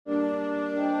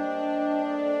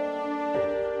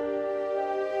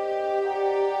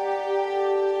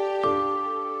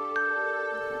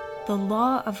The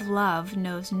law of love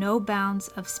knows no bounds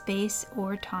of space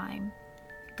or time.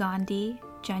 Gandhi,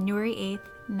 January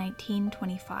 8th,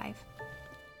 1925.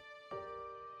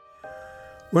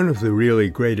 One of the really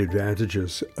great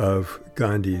advantages of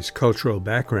Gandhi's cultural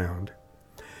background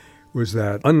was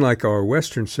that, unlike our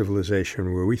Western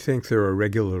civilization, where we think there are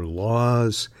regular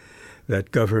laws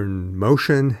that govern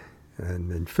motion and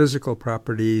in physical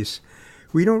properties,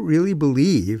 we don't really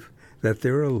believe that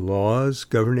there are laws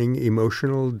governing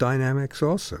emotional dynamics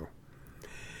also.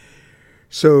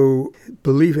 So,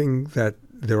 believing that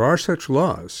there are such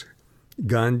laws,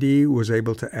 Gandhi was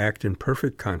able to act in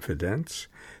perfect confidence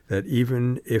that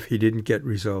even if he didn't get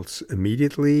results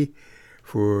immediately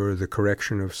for the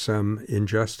correction of some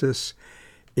injustice,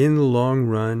 in the long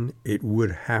run it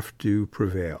would have to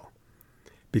prevail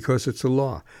because it's a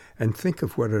law. And think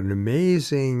of what an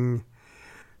amazing,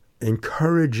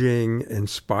 encouraging,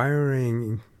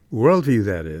 inspiring worldview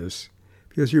that is,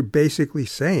 because you're basically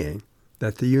saying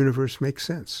that the universe makes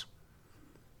sense.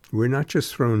 We're not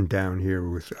just thrown down here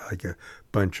with like a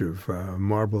bunch of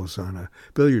marbles on a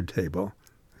billiard table.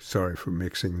 Sorry for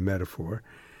mixing the metaphor.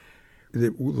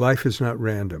 Life is not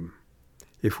random.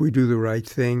 If we do the right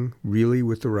thing, really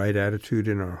with the right attitude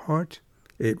in our heart,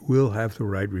 it will have the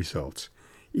right results,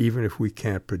 even if we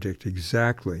can't predict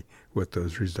exactly what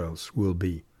those results will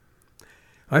be.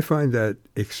 I find that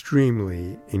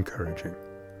extremely encouraging.